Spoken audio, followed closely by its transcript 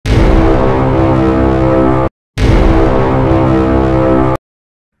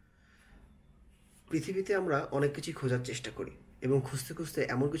পৃথিবীতে আমরা অনেক কিছু খোঁজার চেষ্টা করি এবং খুঁজতে খুঁজতে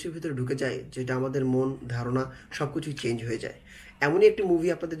এমন কিছুর ভিতরে ঢুকে যায় যেটা আমাদের মন ধারণা সব কিছুই চেঞ্জ হয়ে যায়। এমনই একটি মুভি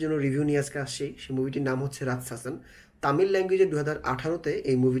আপনাদের জন্য রিভিউ নিয়ে আজকে আসছি। সেই মুভিটির নাম হচ্ছে রাতসাসান। তামিল ল্যাঙ্গুয়েজে 2018-তে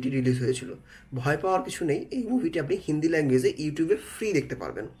এই মুভিটি রিলিজ হয়েছিল। ভয় পাওয়ার কিছু নেই, এই মুভিটি আপনি হিন্দি ল্যাঙ্গুয়েজে ইউটিউবে ফ্রি দেখতে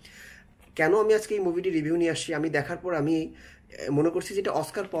পারবেন। কেন আমি আজকে এই মুভিটি রিভিউ নিয়ে আসছি, আমি দেখার পর আমি মনে করছি যে এটা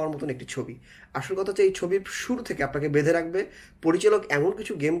অস্কার পাওয়ার মতন একটি ছবি। আসল কথা হচ্ছে এই ছবির শুরু থেকে আপনাকে বেঁধে রাখবে। পরিচালক এমন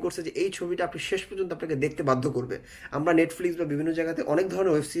কিছু গেম করছে যে এই ছবিটা আপনি শেষ পর্যন্ত আপনাকে দেখতে বাধ্য করবে। আমরা নেটফ্লিক্স বা বিভিন্ন জায়গাতে অনেক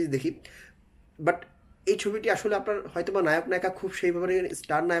ধরনের ওয়েব সিরিজ দেখি, বাট এই ছবিটি আসলে আপনার হয়তো বা নায়ক নায়িকা খুব সেইভাবে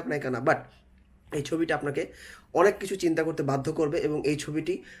স্টার নায়ক নায়িকা না, বাট এই ছবিটা আপনাকে অনেক কিছু চিন্তা করতে বাধ্য করবে এবং এই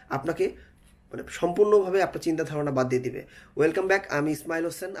ছবিটি আপনাকে সম্পূর্ণভাবে আপনার চিন্তা ধারণা বাদ দিয়ে দিবে। ওয়েলকাম ব্যাক, আমি ইসমাইল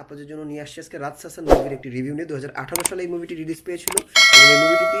হোসেন আপনাদের জন্য নিয়ে আসছি আজকে রাতসাসান মুভির একটি রিভিউ নিয়ে। 2018 সালে এই মুভিটি রিলিজ পেয়েছিল এবং এই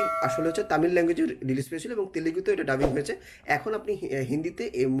মুভিটি আসলে হচ্ছে তামিল ল্যাঙ্গুয়েজে রিলিজ পেয়েছিল এবং তেলেগুতেও এটা ডাবিং হয়েছে। এখন আপনি হিন্দিতে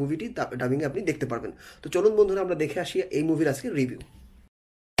এই মুভিটি ডাবিংয়ে আপনি দেখতে পারবেন। তো চলুন বন্ধুরা, আমরা দেখে আসি এই মুভির আজকে রিভিউ।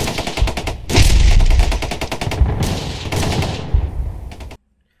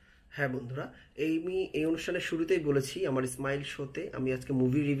 হ্যাঁ বন্ধুরা, এই অনুষ্ঠানের শুরুতেই বলেছি আমার ইসমাইল শোতে আমি আজকে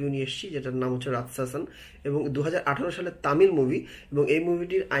মুভি রিভিউ নিয়ে এসেছি, যেটার নাম হচ্ছে রাতসাসান এবং 2018 সালের তামিল মুভি। এবং এই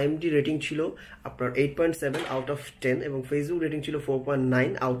মুভিটির IMDb রেটিং ছিল আপনার 8.7 আউট অফ 10 এবং ফেসবুক রেটিং ছিল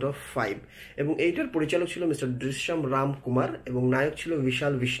 4.9 আউট অফ 5 এবং এইটার পরিচালক ছিল মিস্টার দৃশ্যম রাম কুমার এবং নায়ক ছিল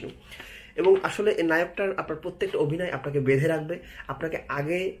বিশাল বিষ্ণু। এবং আসলে এই নায়কটার আপনার প্রত্যেকটা অভিনয় আপনাকে বেঁধে রাখবে, আপনাকে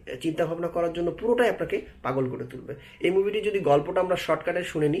আগে চিন্তা ভাবনা করার জন্য পুরোটাই আপনাকে পাগল করে তুলবে। এই মুভিটি যদি গল্পটা আমরা শর্টকাটে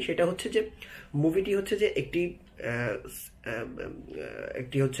শুনে নিই, সেটা হচ্ছে যে মুভিটি হচ্ছে যে একটি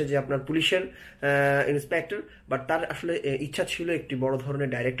হচ্ছে যে আপনার পুলিশের ইন্সপেক্টর, বাট তার আসলে ইচ্ছা ছিল একটি বড়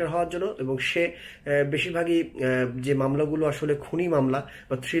ধরনের ডাইরেক্টর হওয়ার জন্য এবং সে বেশিরভাগই যে মামলাগুলো আসলে খুনি মামলা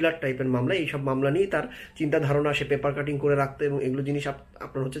বা থ্রিলার টাইপের মামলা, এইসব মামলা নিয়ে তার চিন্তা ধারণা, সে পেপার কাটিং করে রাখতো এবং এগুলো জিনিস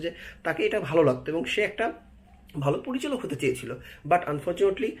আপনার হচ্ছে যে তাকে এটা ভালো লাগতো এবং সে একটা ভালো পরিচালক হতে চেয়েছিল। বাট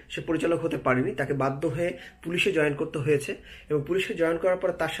আনফর্চুনেটলি সে পরিচালক হতে পারেনি, তাকে বাধ্য হয়ে পুলিশে জয়েন করতে হয়েছে এবং পুলিশে জয়েন করার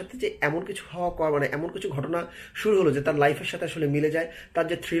পরে তার সাথে যে এমন কিছু এমন কিছু ঘটনা শুরু হলো যে তার লাইফের সাথে আসলে মিলে যায়। তার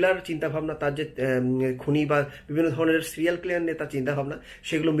যে থ্রিলার চিন্তাভাবনা, তার যে খুনি বা বিভিন্ন ধরনের সিরিয়াল কিলার নিয়ে তার চিন্তাভাবনা,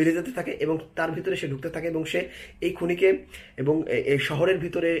 সেগুলো মিলে যেতে থাকে এবং তার ভিতরে সে ঢুকতে থাকে এবং সে এই খুনিকে এবং এই শহরের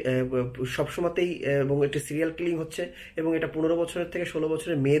ভিতরে সবসময়তেই এবং একটি সিরিয়াল কিলিং হচ্ছে এবং এটা 15 বছরের থেকে 16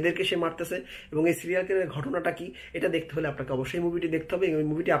 বছরের মেয়েদেরকে সে মারতেছে এবং এই সিরিয়াল কিলারের ঘটনাটা কি এটা দেখতে হলে আপনাকে অবশ্যই মুভিটি দেখতে হবে এবং এই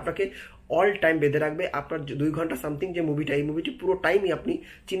মুভিটি আপনাকে অল টাইম বেঁধে রাখবে। আপনার 2 ঘন্টা সামথিং যে মুভিটা, এই মুভিটি পুরো টাইমই আপনি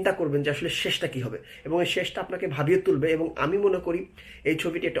চিন্তা করবেন যে আসলে শেষটা কি হবে এবং এই শেষটা আপনাকে ভাবিয়ে তুলবে এবং আমি মনে করি এই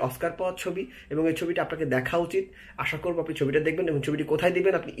ছবিটি একটা অস্কার পাওয়ার ছবি এবং এই ছবিটা আপনাকে দেখা উচিত। আশা করবো আপনি ছবিটা দেখবেন এবং ছবিটি কোথায়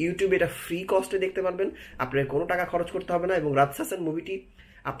দিবেন, আপনি ইউটিউবে এটা ফ্রি কস্টে দেখতে পারবেন, আপনার কোনো টাকা খরচ করতে হবে না এবং রাতসাসান মুভিটি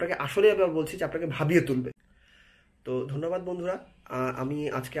আপনাকে আসলে আবার বলছি যে আপনাকে ভাবিয়ে তুলবে। তো ধন্যবাদ বন্ধুরা, আমি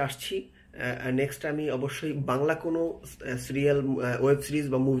আজকে আসছি। নেক্সট আমি অবশ্যই বাংলা কোনো সিরিয়াল, ওয়েব সিরিজ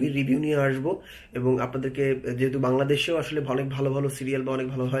বা মুভির রিভিউ নিয়ে আসবো এবং আপনাদেরকে, যেহেতু বাংলাদেশেও আসলে অনেক ভালো ভালো সিরিয়াল বা অনেক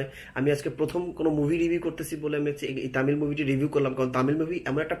ভালো হয়, আমি আজকে প্রথম কোনো মুভি রিভিউ করতেছি বলে আমি এই তামিল মুভিটি রিভিউ করলাম। কারণ তামিল মুভি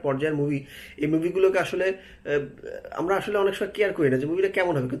এমন একটা পর্যায়ের মুভি, এই মুভিগুলোকে আসলে আমরা আসলে অনেক সময় কেয়ার করি না যে মুভিটা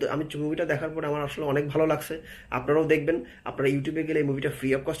কেমন হবে, কিন্তু আমি মুভিটা দেখার পর আমার আসলে অনেক ভালো লাগছে। আপনারাও দেখবেন, আপনারা ইউটিউবে গেলে এই মুভিটা ফ্রি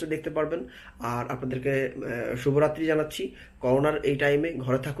অফ কস্টে দেখতে পারবেন। আর আপনাদেরকে শুভরাত্রি জানাচ্ছি। করোনার এই টাইমে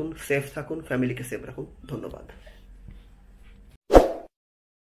ঘরে থাকুন, সেফ থাকুন, ফ্যামিলিকে সেফ রাখুন। ধন্যবাদ।